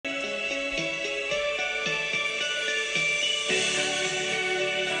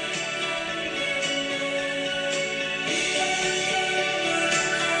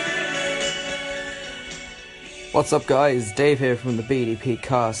What's up, guys? Dave here from the BDP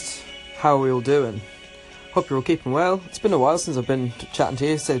cast. How are we all doing? Hope you're all keeping well. It's been a while since I've been chatting to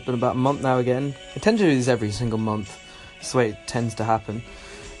you. So it's been about a month now again. I tend to do these every single month. That's the way it tends to happen.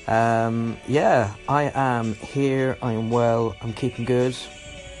 Yeah, I am here. I am well. I'm keeping good.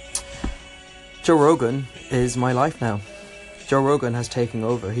 Joe Rogan is my life now. Joe Rogan has taken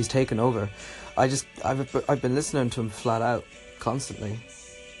over. He's taken over. I've been listening to him flat out constantly.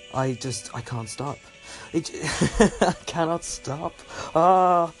 I can't stop. I cannot stop.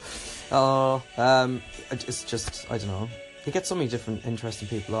 It's just, I don't know. He gets so many different interesting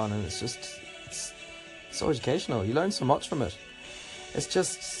people on, and it's so educational. You learn so much from it. It's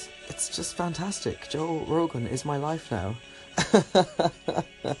just fantastic. Joe Rogan is my life now.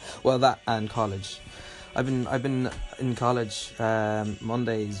 Well, that and college. I've been in college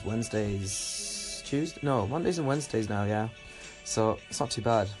Mondays, Wednesdays, Mondays and Wednesdays now, yeah. So it's not too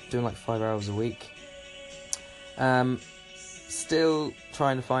bad. Doing like 5 hours a week. Still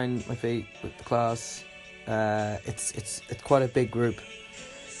trying to find my feet with the class. It's quite a big group,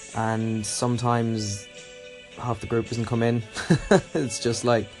 and sometimes half the group doesn't come in. It's just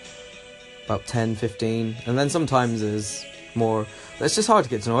like about 10, 15, and then sometimes there's more. It's just hard to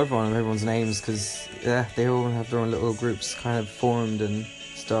get to know everyone and everyone's names, because they all have their own little groups kind of formed and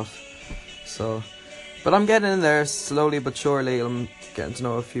stuff. So, but I'm getting in there slowly but surely. I'm getting to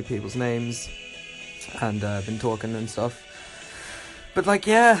know a few people's names, and I've been talking and stuff. But like,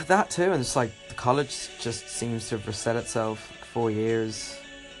 yeah, that too, and it's like the college just seems to have reset itself for 4 years.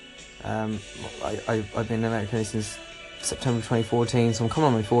 I've been in American since September 2014, so I'm coming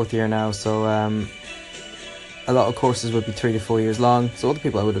on my 4th year now. So a lot of courses would be 3 to 4 years long. So all the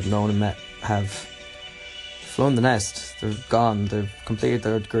people I would have known and met have flown the nest. They've gone. They've completed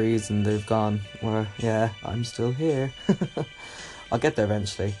their degrees and they've gone. Well, yeah, I'm still here. I'll get there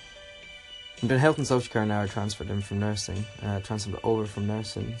eventually. I'm doing health and social care now. I transferred over from nursing.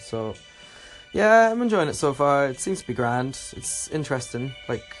 So yeah, I'm enjoying it so far. It seems to be grand. It's interesting.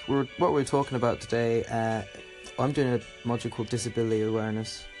 Like what we're talking about today. I'm doing a module called disability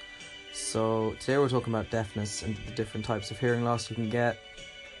awareness. So today we're talking about deafness and the different types of hearing loss you can get.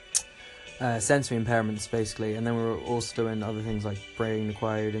 Sensory impairments basically, and then we're also doing other things like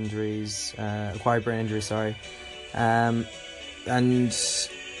acquired brain injuries, and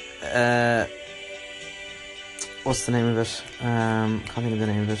what's the name of it? Can't think of the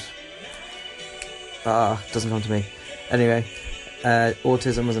name of it. Doesn't come to me. Anyway,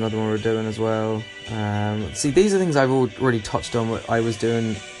 autism was another one we were doing as well. See, these are things I've already touched on. I was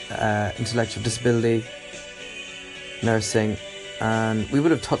doing intellectual disability, nursing, and we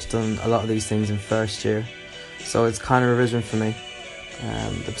would have touched on a lot of these things in first year. So it's kind of revision for me.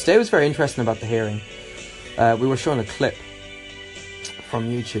 But today was very interesting about the hearing. We were showing a clip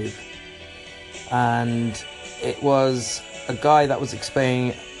from YouTube, and it was a guy that was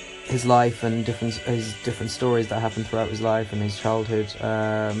explaining his life and his different stories that happened throughout his life and his childhood,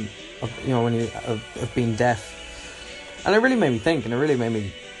 of being deaf. And it really made me think, and it really made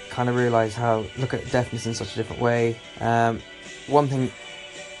me kind of realise how look at deafness in such a different way. One thing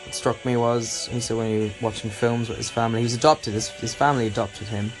that struck me was, he said when he was watching films with his family, he was adopted. His family adopted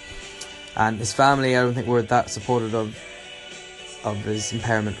him, and his family, I don't think, were that supportive of his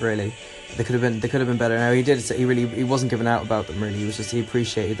impairment. Really, they could have been better. Now he did say he wasn't giving out about them really. He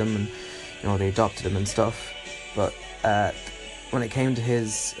appreciated them, and they adopted him and stuff. But when it came to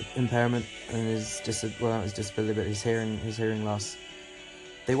his impairment and his disability, but his hearing loss,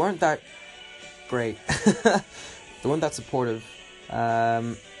 they weren't that great. They weren't that supportive.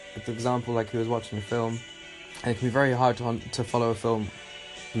 For example, like he was watching a film, and it can be very hard to follow a film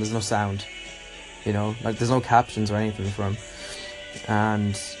when there's no sound. Like there's no captions or anything for him.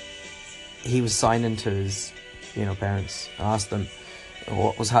 And he was signing to his parents and asked them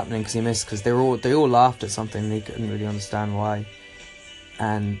what was happening, because they all laughed at something and he couldn't really understand why.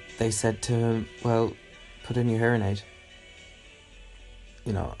 And they said to him, well, put in your hearing aid.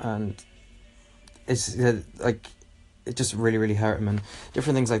 And it's like it just really, really hurt him and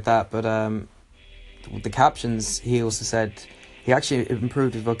different things like that. But the captions, he also said he actually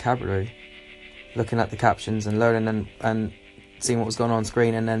improved his vocabulary looking at the captions and learning and seeing what was going on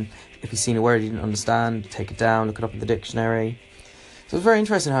screen, and then if he's seen a word he didn't understand, take it down, look it up in the dictionary. So it's very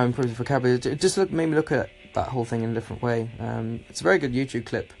interesting how he improved the vocabulary. It just made me look at that whole thing in a different way. It's a very good YouTube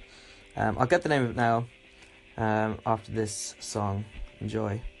clip. I'll get the name of it now after this song.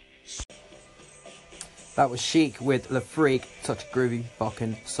 Enjoy. That was Chic with Le Freak. Such a groovy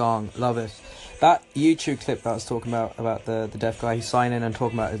fucking song. Love it. That YouTube clip that I was talking about the deaf guy who's signing and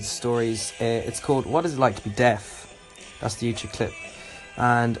talking about his stories, it's called What Is It Like to Be Deaf? That's the YouTube clip.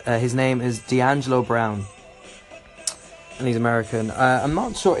 And his name is D'Angelo Brown. and he's American. I'm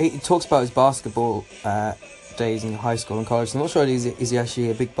not sure. He talks about his basketball days in high school and college. I'm not sure is he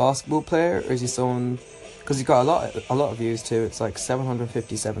actually a big basketball player, or is he someone? Because he's got a lot of views too. It's like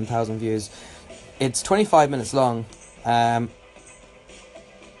 757,000 views. It's 25 minutes long. And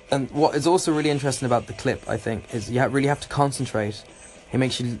what is also really interesting about the clip, I think, is you really have to concentrate. It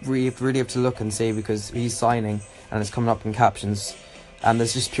makes you really have to look and see, because he's signing and it's coming up in captions, and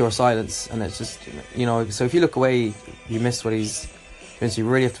there's just pure silence, and it's just, you know, so if you look away, you miss what he's doing. So you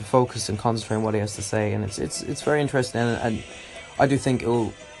really have to focus and concentrate on what he has to say, and it's very interesting, and I do think it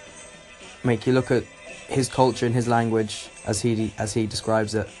will make you look at his culture and his language as he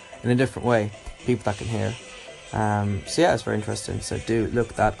describes it in a different way. People that can hear. So yeah, it's very interesting. So do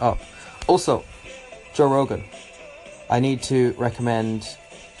look that up. Also, Joe Rogan. I need to recommend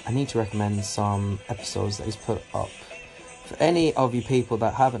some episodes that he's put up. For any of you people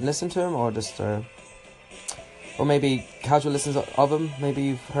that haven't listened to him, or just or maybe casual listeners of him, maybe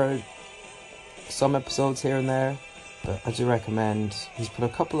you've heard some episodes here and there, but I do recommend. He's put a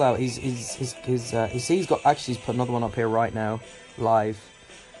couple out. He's put another one up here right now, live.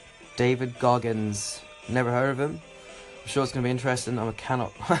 David Goggins. Never heard of him. I'm sure it's going to be interesting. I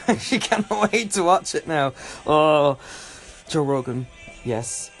actually cannot wait to watch it now. Oh, Joe Rogan,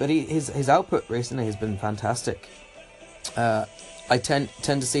 yes. But his output recently has been fantastic. I tend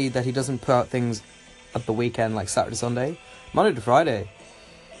to see that he doesn't put out things at the weekend, like Saturday, Sunday. Monday to Friday,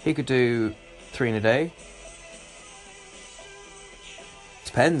 he could do 3 in a day.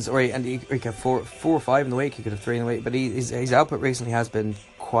 Depends, or he could have four or 5 in the week. He could have 3 in the week. But his output recently has been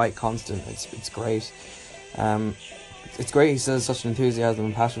quite constant. It's great. It's great. He says such an enthusiasm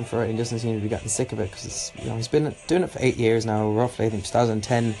and passion for it. He doesn't seem to be getting sick of it, because he's been doing it for 8 years now, roughly. I think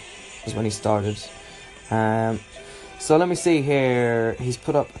 2010 was when he started. So let me see here. He's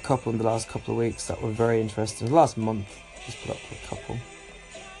put up a couple in the last couple of weeks that were very interesting. The last month he's put up a couple.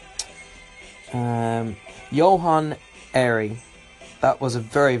 Johan Ari. That was a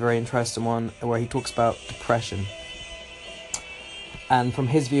very, very interesting one, where he talks about depression. And from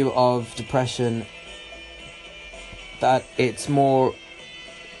his view of depression, that it's more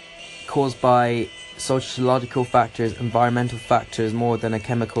caused by sociological factors, environmental factors, more than a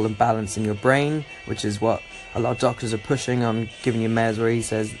chemical imbalance in your brain, which is what a lot of doctors are pushing on, giving you meds, where he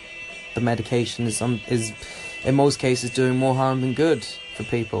says the medication is in most cases doing more harm than good for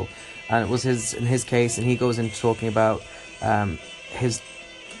people. And it was in his case, and he goes into talking about his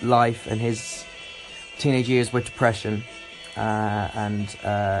life and his teenage years with depression, and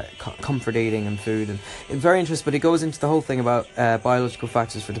comfort eating and food, and very interesting. But he goes into the whole thing about biological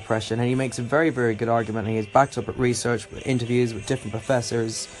factors for depression, and he makes a very, very good argument, and he has backed up with research, with interviews with different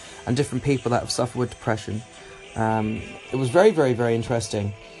professors and different people that have suffered with depression. It was very, very, very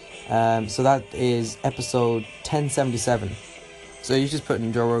interesting. So that is episode 1077. So you just put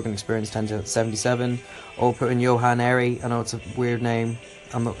in Joe Rogan Experience 1077, or put in Johan Ari. I know it's a weird name.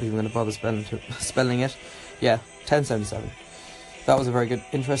 I'm not even going to bother spelling it. Yeah, 1077. That was a very good,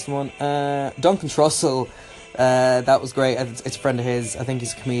 interesting one. Duncan Trussell, that was great. It's a friend of his. I think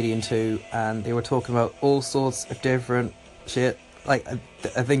he's a comedian too. And they were talking about all sorts of different shit. Like,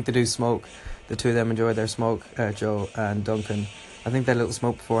 I think they do smoke. The two of them enjoy their smoke, Joe and Duncan. I think they had a little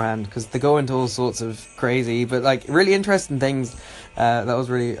smoke beforehand, because they go into all sorts of crazy, but like really interesting things. That was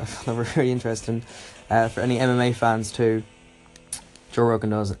really interesting. For any MMA fans too, Joe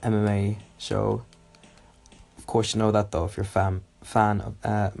Rogan does an MMA show. Of course, you know that though, if you're a fan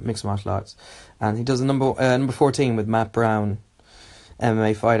of mixed martial arts. And he does a number 14 with Matt Brown,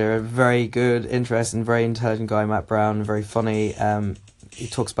 MMA fighter. A very good, interesting, very intelligent guy, Matt Brown. Very funny. He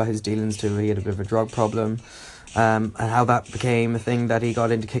talks about his dealings too. He had a bit of a drug problem, and how that became a thing that he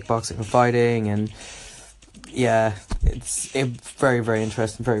got into kickboxing and fighting. And yeah, it's very, very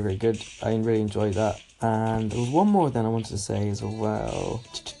interesting, very, very good. I really enjoyed that. And there was one more then I wanted to say as well.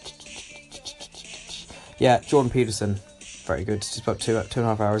 Yeah, Jordan Peterson, very good. It's just about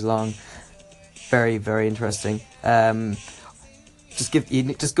 2.5 hours long. Very, very interesting.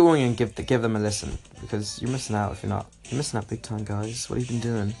 Just go in and give them a listen, because you're missing out if you're not. You're missing out big time, guys. What have you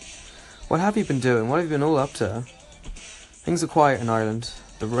been doing? What have you been doing? What have you been all up to? Things are quiet in Ireland.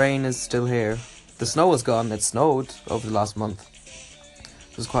 The rain is still here. The snow is gone. It snowed over the last month.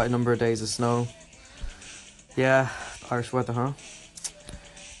 There's quite a number of days of snow. Yeah, Irish weather, huh?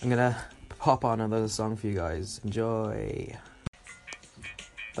 I'm gonna pop on another song for you guys. Enjoy.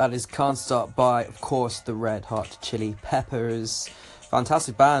 That is Can't Stop by, of course, the Red Hot Chili Peppers.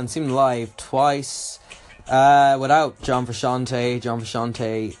 Fantastic band. Seen them live twice. Without John Frusciante. John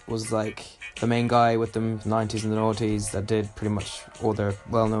Frusciante was like the main guy with them in the 90s and the 90s that did pretty much all their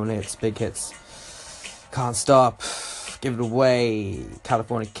well-known hits, big hits. Can't Stop. Give It Away,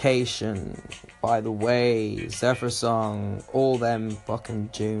 Californication, By the Way, Zephyr Song, all them fucking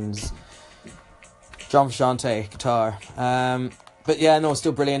tunes. John Frusciante, guitar. But yeah, no,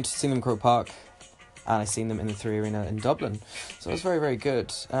 still brilliant. Seen them in Croke Park, and I seen them in the 3 Arena in Dublin. So it was very, very good.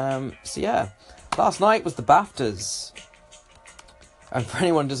 So yeah, last night was the BAFTAs. And for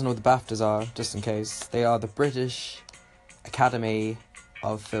anyone who doesn't know what the BAFTAs are, just in case, they are the British Academy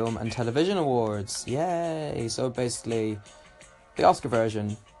of Film and Television Awards. Yay! So basically, the Oscar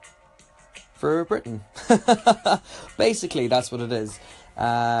version for Britain. Basically, that's what it is.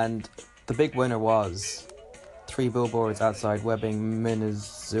 And the big winner was 3 Billboards Outside Webbing,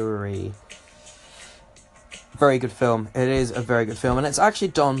 Missouri. Very good film. It is a very good film, and it's actually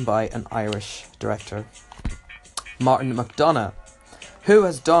done by an Irish director, Martin McDonagh, who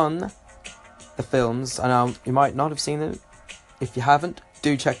has done the films. I know you might not have seen them. If you haven't,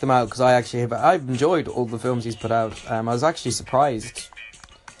 do check them out, because I've enjoyed all the films he's put out. I was actually surprised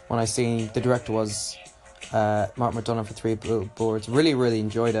when I seen the director was Martin McDonagh for 3 Billboards. Really, really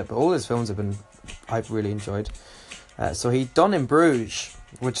enjoyed it. But all his films I've really enjoyed. So he done In Bruges,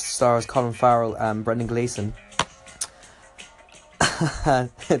 which stars Colin Farrell and Brendan Gleeson. I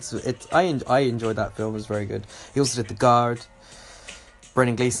enjoyed that film. It was very good. He also did The Guard.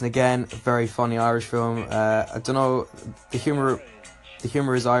 Brendan Gleeson again, a very funny Irish film. I don't know, the humor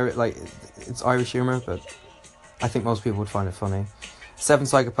is Irish, like it's Irish humor, but I think most people would find it funny. 7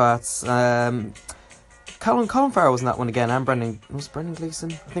 Psychopaths. Colin Farrell was in that one again, and Brendan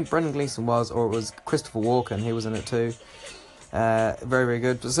Gleeson? I think Brendan Gleeson was, or it was Christopher Walken. He was in it too. Very, very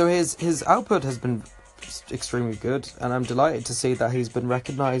good. So his output has been extremely good, and I'm delighted to see that he's been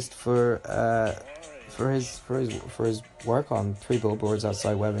recognised for his work on 3 Billboards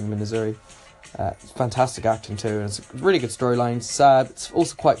Outside Webbing, Missouri. Fantastic acting too, and it's a really good storyline. Sad, it's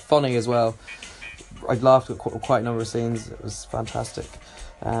also quite funny as well. I laughed at quite a number of scenes. It was fantastic.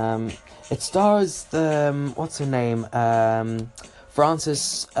 It stars what's her name?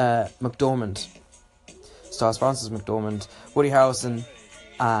 Frances McDormand. Stars Frances McDormand, Woody Harrelson,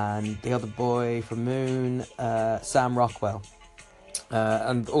 and the other boy from Moon, Sam Rockwell.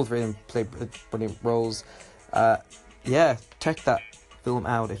 And all 3 of them play brilliant roles. Yeah, check that film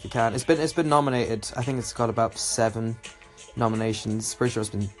out if you can. It's been nominated. I think it's got about 7 nominations. I'm pretty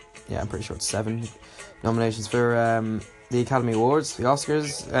sure it's 7 nominations for the Academy Awards, the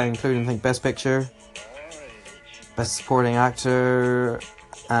Oscars, including I think Best Picture, Best Supporting Actor,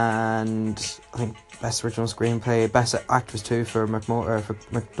 and I think Best Original Screenplay, Best Actress too for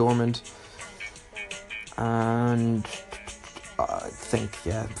McDormand, and I think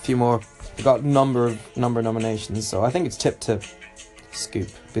a few more. We got a number of nominations, so I think it's tipped to scoop,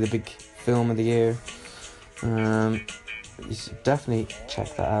 be the big film of the year. You should definitely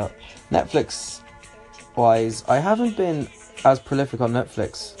check that out. Netflix wise, I haven't been as prolific on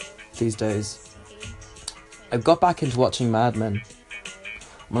Netflix these days. I've got back into watching Mad Men.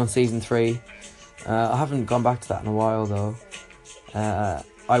 I'm on season 3. I haven't gone back to that in a while though.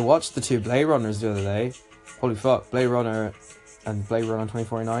 I watched the 2 Blade Runners the other day. Holy fuck, Blade Runner and Blade Runner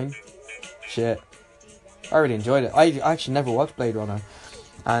 2049. Shit. I really enjoyed it. I actually never watched Blade Runner.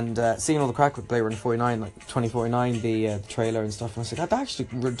 And seeing all the crack with Blade Runner 49, like 2049, the trailer and stuff, and I was like, that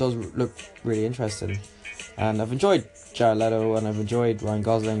actually does look really interesting. And I've enjoyed Jared Leto, and I've enjoyed Ryan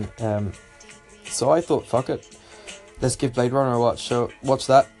Gosling. So I thought, fuck it, let's give Blade Runner a watch. So watch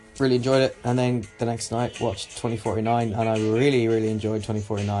that, really enjoyed it, and then the next night watched 2049, and I really, really enjoyed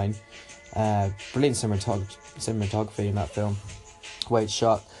 2049. Brilliant cinematography in that film. The way it's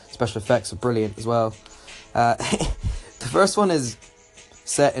shot, special effects are brilliant as well. The first one is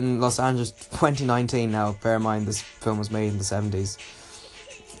set in Los Angeles 2019 now. Bear in mind this film was made in the 70s.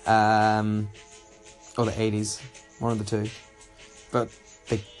 Or the 80s. One of the two. But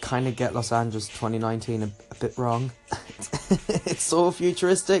they kind of get Los Angeles 2019 a bit wrong. It's so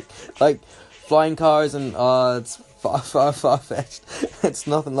futuristic. Like flying cars and it's far-fetched. It's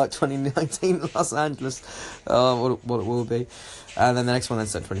nothing like 2019 Los Angeles. What it will be. And then the next one then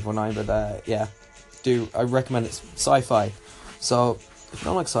set 2049. But yeah. I recommend it. Sci-fi. So if you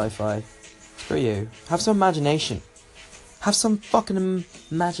don't like sci-fi, screw you. Have some imagination. Have some fucking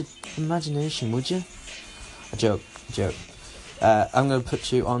imagination, would you? A joke. I'm going to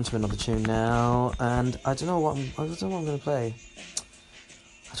put you onto another tune now, and I don't know what I'm going to play.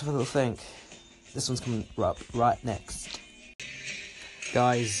 I have a little think. This one's coming up right next.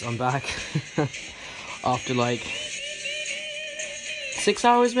 Guys, I'm back. After like 6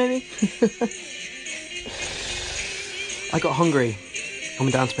 hours maybe? I got hungry. I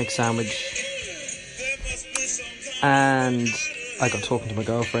went down to make a sandwich. And I got talking to my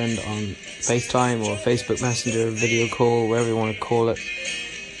girlfriend on FaceTime or Facebook Messenger, video call, whatever you want to call it.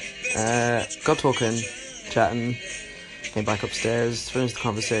 Got talking, chatting, came back upstairs, finished the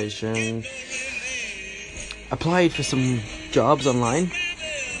conversation, applied for some jobs online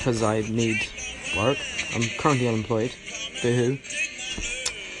because I need work. I'm currently unemployed. Boo-hoo.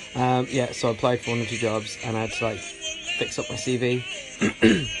 So I applied for 1 or 2 jobs and I had to fix up my CV.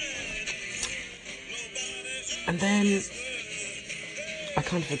 And then I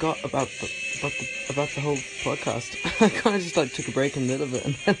kind of forgot about the whole podcast. I kind of just took a break in the middle of it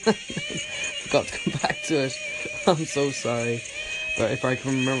and then forgot to come back to it. I'm so sorry. But if I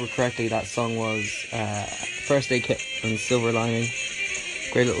can remember correctly, that song was First Aid Kit and Silver Lining.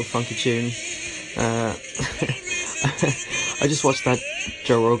 Great little funky tune. I just watched that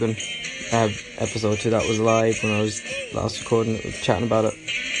Joe Rogan episode too. That was live when I was last recording it, chatting about it.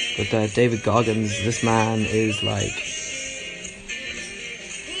 But David Goggins, this man is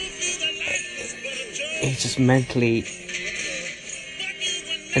he's just mentally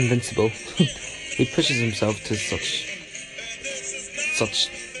invincible. He pushes himself to such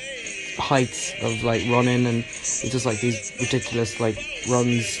heights of running, and he does these ridiculous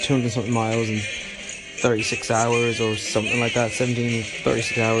runs, 200 something miles in 36 hours or something like that,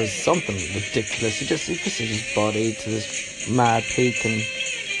 36 hours, something ridiculous. He pushes his body to this mad peak, and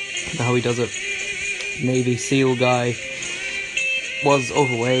how he does it. Navy SEAL guy, was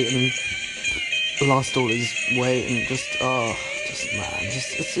overweight and lost all his weight, and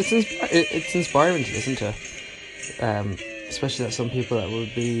it's inspiring to listen to, especially that some people that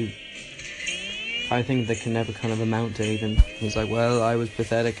would be, I think they can never kind of amount to anything. He's like, well, I was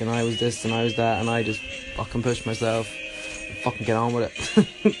pathetic and I was this and I was that and I just fucking pushed myself, fucking get on with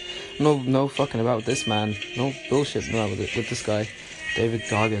it. no fucking about this man, no bullshit about with this guy, David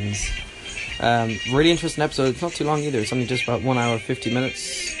Goggins. Really interesting episode. It's not too long either, it's only just about 1 hour 50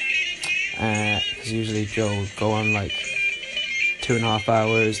 minutes, because usually Joe will go on 2.5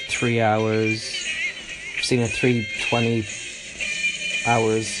 hours, 3 hours. I've seen it 3:20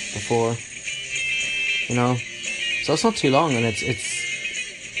 hours before, so it's not too long, and it's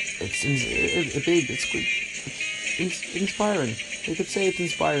inspiring. You could say it's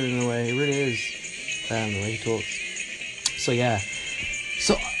inspiring in a way. It really is, the way he talks. So yeah,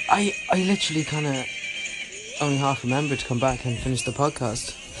 so I literally kind of only half remembered to come back and finish the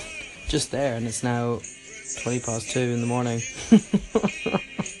podcast just there, and it's now 2:20 in the morning.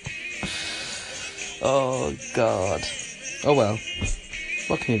 Oh God. Oh well,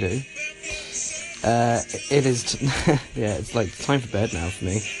 what can you do? It is yeah, it's time for bed now for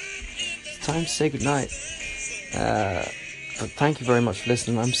me. It's time to say goodnight. But thank you very much for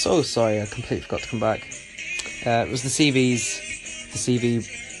listening. I'm so sorry I completely forgot to come back. It was the CV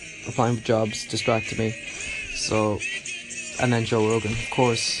applying for jobs distracted me. So, and then Joe Rogan, of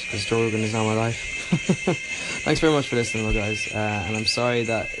course, because Joe Rogan is now my life. Thanks very much for listening, guys. And I'm sorry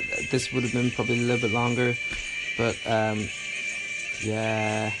that this would have been probably a little bit longer, but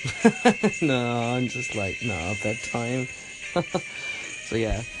yeah. No, I'm just no, bedtime. So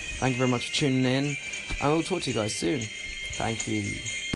yeah, thank you very much for tuning in. I will talk to you guys soon. Thank you.